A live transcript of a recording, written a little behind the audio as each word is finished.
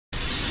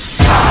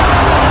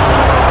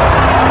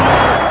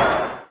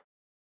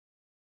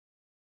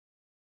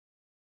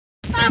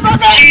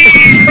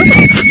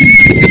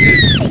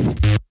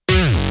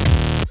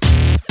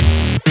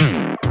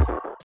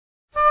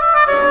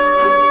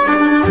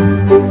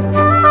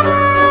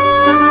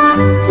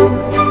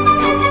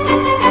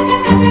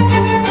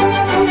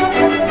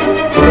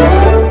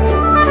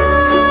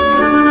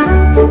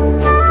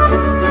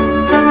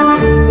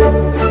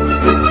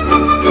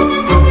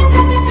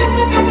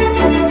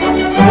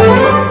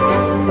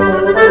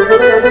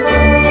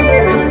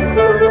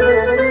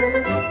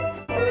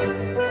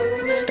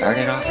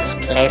Started off as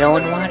Play-Doh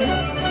and water.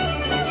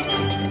 It's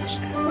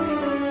unfinished that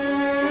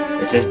way.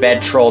 This is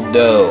bed troll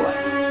dough.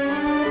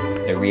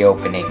 The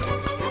reopening.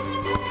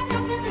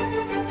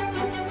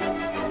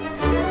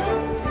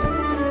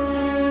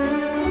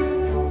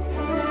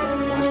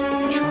 What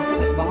the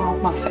chocolate ball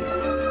muffin?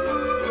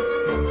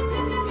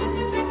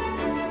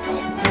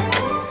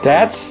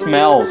 That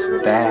smells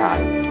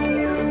bad.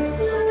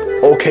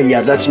 Okay,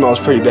 yeah, that smells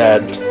pretty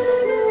bad.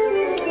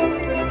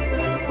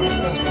 What is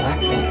those black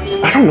things?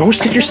 I don't know,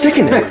 stick your stick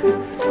in it.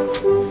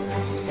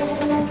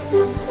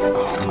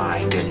 Oh my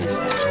goodness,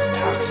 that is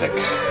toxic.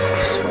 I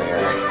swear.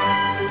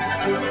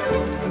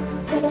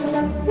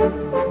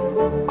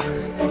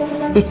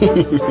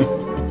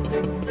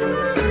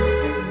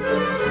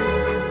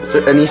 Is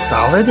there any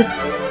solid?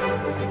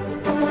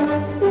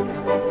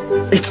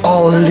 It's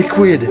all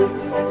liquid.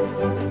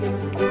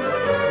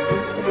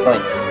 It's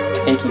like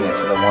taking it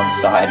to the one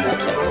side and I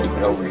can't keep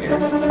it over here.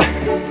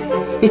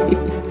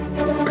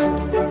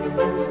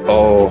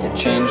 Oh. It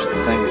changed the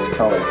thing's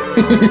color.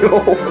 Yo.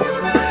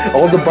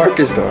 All the bark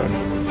is gone.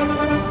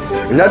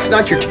 And that's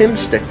not your Tim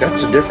stick,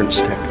 that's a different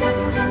stick.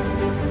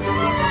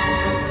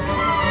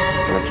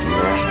 That's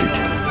nasty,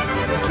 Tim.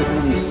 Look at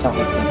all these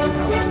solid things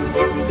out.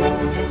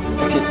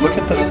 Look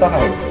at the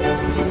side.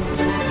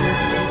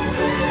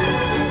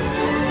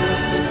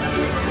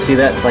 See,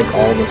 that's like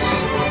all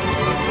this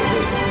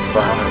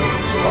brown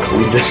stuff.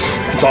 Cletus.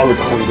 It's all the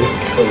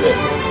Cletus.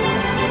 Cletus.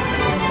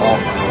 Oh,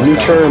 new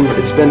term,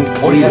 it's been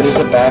Cletus. Oh yeah, there's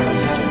a battery.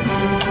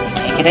 I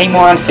can't get any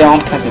more on film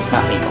because it's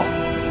not legal.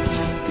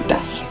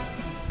 Goodbye.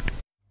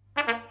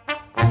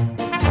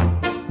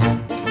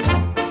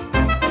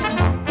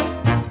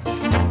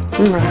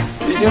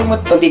 Resume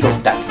with the legal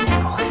stuff.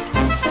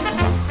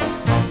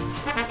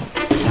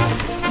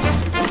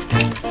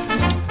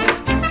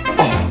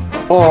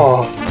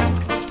 Oh.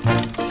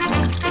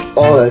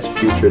 Oh, that's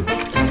putrid.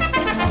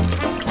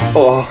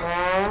 Oh.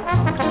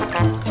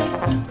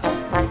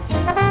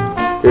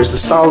 There's the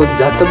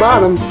solids at the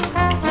bottom.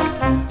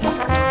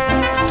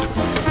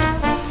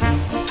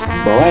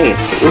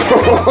 Boys.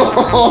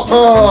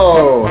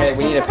 Oh. Hey,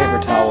 we need a paper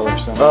towel or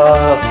something.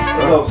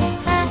 Those.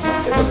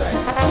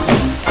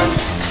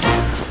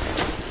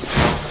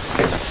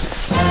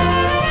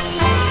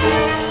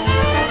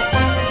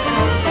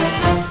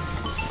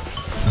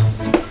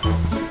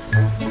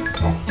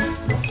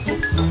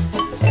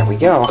 There we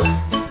go.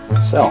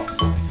 So.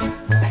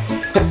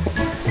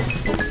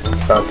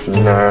 That's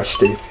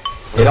nasty.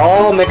 It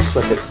all mixed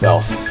with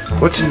itself.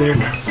 What's in there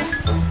now?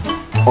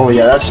 Oh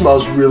yeah, that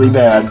smells really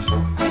bad.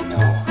 I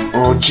know.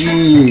 Oh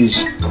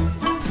jeez.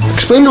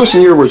 Explain to us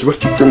in your words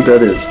what you think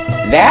that is.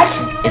 That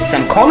is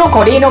some Kono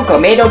Korino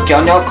Gomedo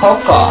Jono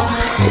Coco.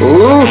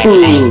 Ooh.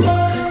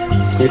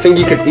 You think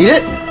you could eat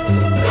it?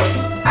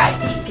 I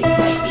think it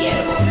might be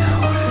edible now.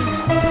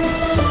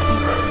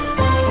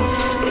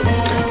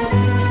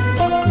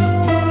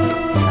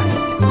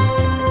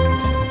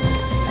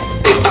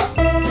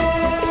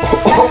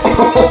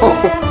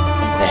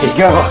 There you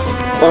go.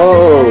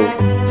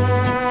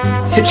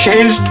 Oh. It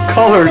changed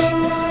colors.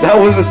 That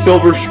was a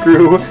silver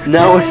screw.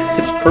 Now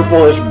it's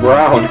purplish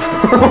brown.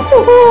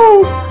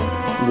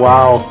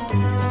 Wow.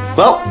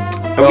 Well,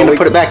 I'm gonna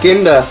put it back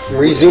in to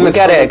resume its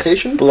gotta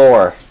fermentation.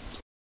 explore.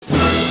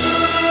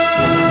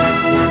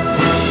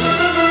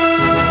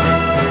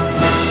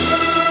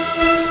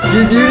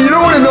 You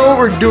don't want to know what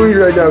we're doing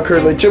right now,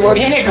 currently, Jim.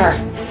 Vinegar.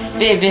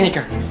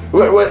 Vinegar.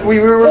 What we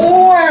were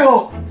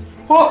Oil.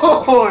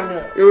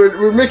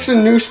 we're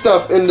mixing new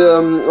stuff into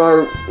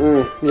our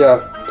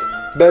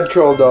bed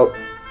troll dough.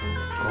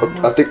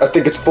 I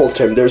think it's full,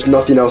 Tim. There's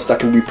nothing else that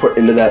can be put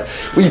into that.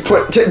 We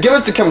put give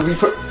us the chemicals. We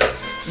put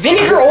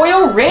Vinegar,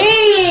 oil,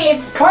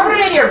 rain.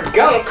 Carbonate your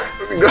gunk.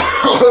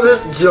 all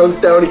this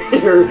junk down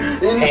here,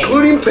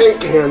 including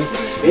paint cans.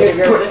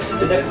 Vinegar, Put, this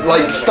is a different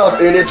like stuff,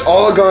 and it's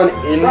all gone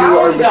into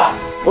Roundup.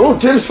 our. Oh,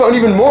 Tim's found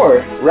even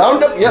more.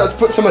 Roundup? Yeah, let's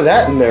put some of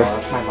that in there. Oh,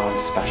 that's my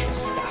mom's special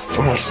stuff.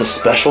 Oh, that's the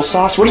special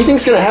sauce? What do you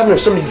think's gonna happen if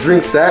somebody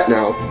drinks that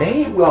now?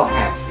 They will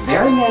have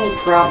very many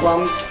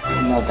problems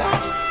and they'll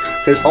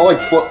die. It's all like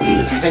full.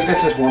 You think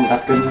this is warmed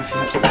up good enough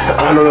yet?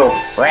 I don't know.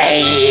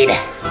 Raid!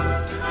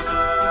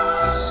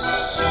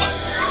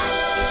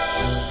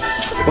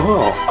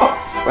 Oh.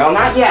 Well,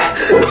 not yet.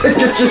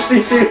 Just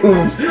see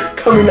fumes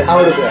coming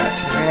out of that.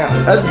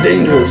 Yeah. That's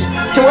dangerous.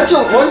 Why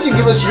don't you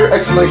give us your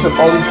explanation of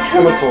all these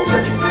chemicals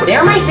that you put?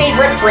 They're my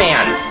favorite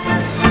friends.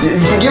 You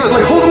give it,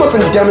 like, hold them up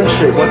and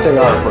demonstrate what they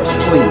are for us,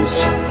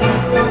 please.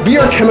 Be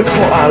our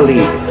chemical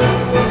Ali.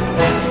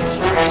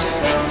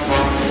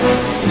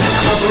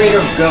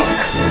 Operator Gonk.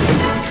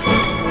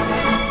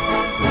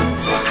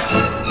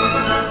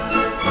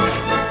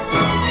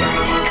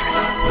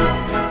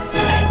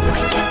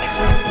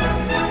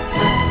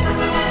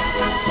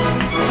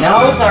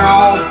 Those are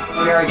all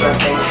very good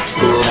things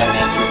too that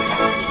make you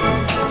happy.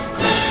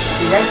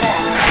 Be right back.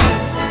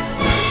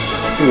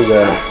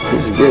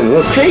 This is getting a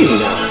little crazy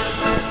now.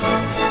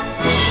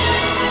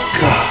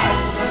 God.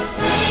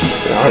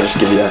 I'll just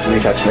give you that. We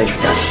got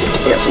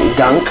some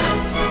gunk.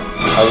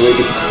 I'll really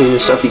get this cleaner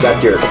stuff. You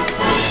got your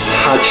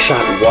Hot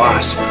Shot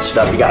Wasp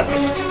stuff. You got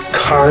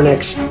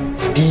Carnex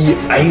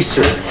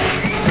De-Icer.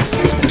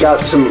 You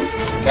got some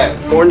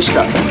orange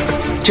stuff.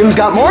 Tim's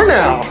got more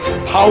now.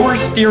 Power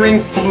steering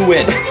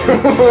fluid.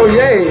 Oh,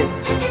 yay.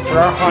 For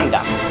our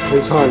Honda.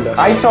 It's Honda.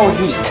 ISO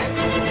heat.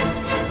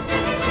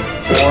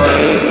 For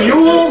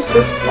fuel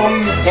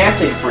system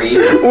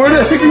antifreeze. Where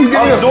the heck are you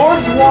getting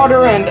Absorbs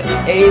water and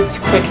aids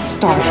quick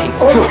starting.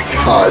 Oh my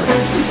god.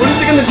 What is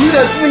it gonna do?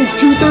 That thing's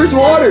 2/3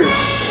 water.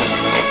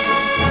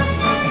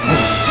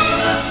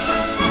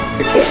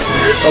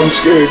 I'm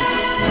scared.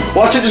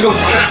 Watch it just go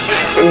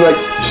and like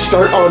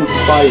start on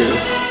fire.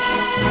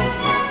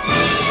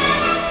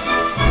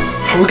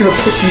 How are we gonna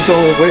put these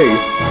all away?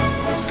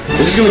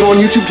 Is this gonna go on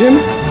YouTube, Tim?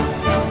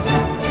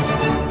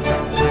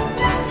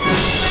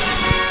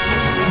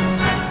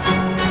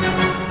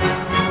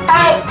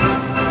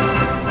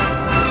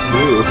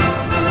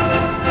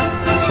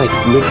 It's like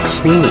lip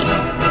cleaning.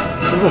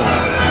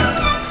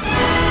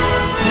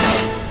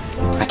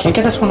 I can't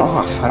get this one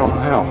off. I don't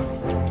know how.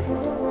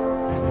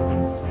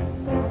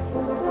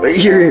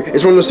 Here,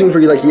 it's one of those things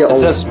where you like yell. It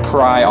says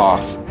pry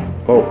off.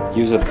 Oh.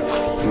 Use a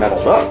metal.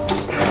 Oh.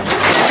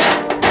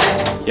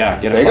 Yeah,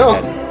 get a there you go.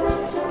 head.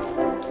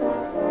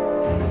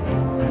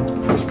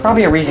 There's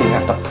probably a reason you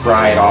have to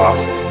pry it off. I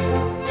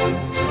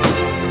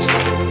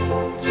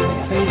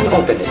haven't even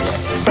opened it yet.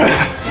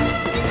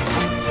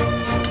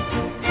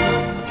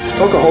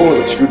 Poke a hole with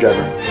a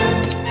screwdriver.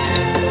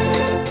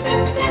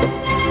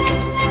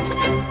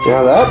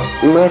 Now that,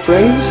 my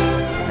friends,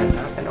 Has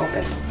not been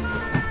opened.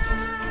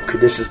 okay,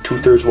 this is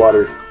 2/3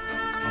 water.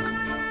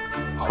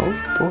 Oh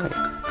boy.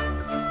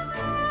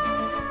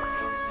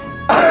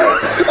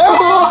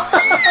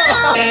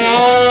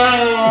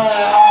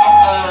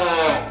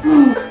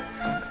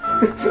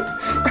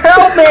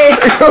 Help me!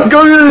 Go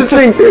to the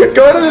sink!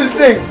 Go to the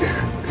sink!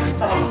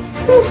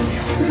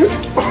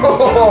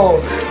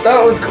 Oh, that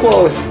was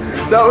close.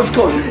 That was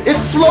close. It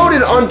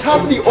floated on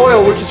top of the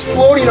oil, which is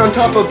floating on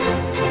top of,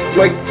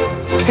 like,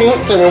 paint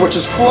thinner, which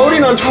is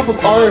floating on top of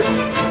our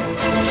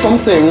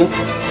something.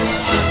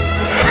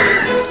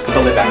 Put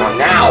the lid back on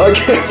now. I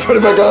can't put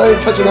it back on. I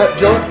ain't touching that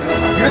junk.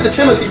 You're the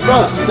Timothy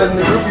Frost who said in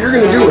the group, you're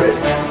gonna do it.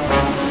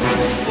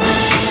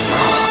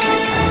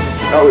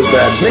 That was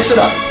bad. Mix it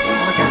up. Oh,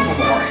 I got some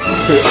more.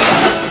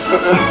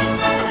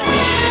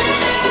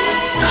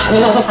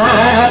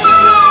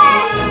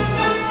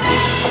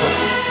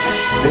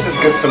 This is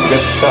some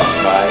good stuff,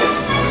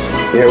 guys.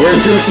 Yeah, we're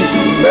in Timothy's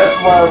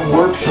meth lab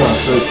workshop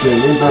right there.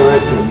 Ain't that right,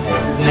 Tim?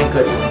 This isn't a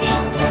good one.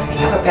 I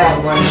have a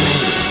bad one.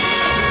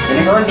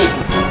 Vinegar and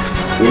baking soda.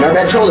 You're not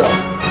bad troll though.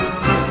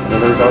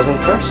 Whatever goes in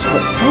first,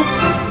 what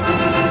sinks?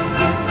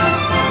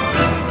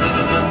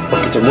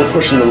 Okay, Tim, we're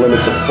pushing the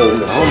limits of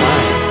fullness. Oh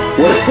my.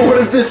 What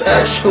if this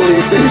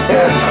actually...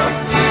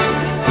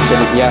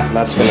 Yeah,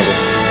 that's vinegar.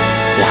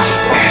 Yeah.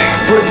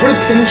 Put a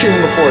pinch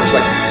in before, just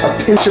like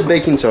a pinch of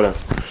baking soda.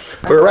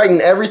 We're writing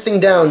everything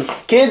down.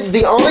 Kids,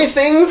 the only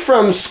thing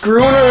from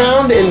screwing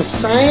around in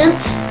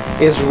science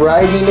is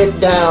writing it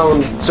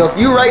down. So if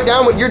you write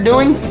down what you're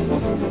doing,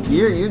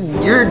 you're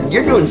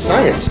doing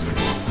science.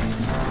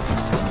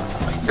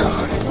 Oh my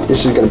god.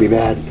 This is gonna be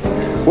bad.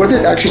 What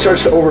if it actually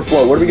starts to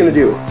overflow? What are we gonna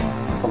do?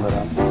 Pull it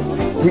up.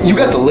 You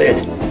got the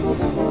lid.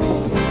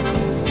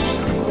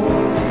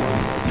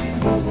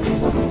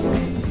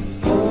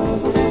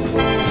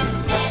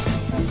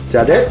 Is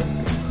that it?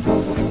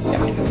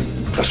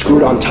 Yeah. Screw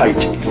it on tight.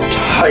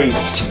 Tight.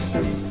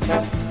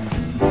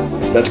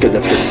 That's good,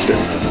 that's good, that's good.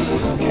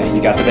 Okay,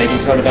 you got the baking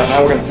soda down.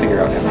 Now we're gonna figure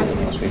out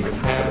everything else we do.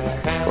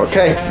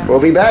 Okay, we'll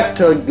be back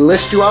to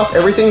list you off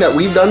everything that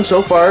we've done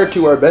so far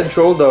to our bed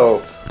troll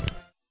dough.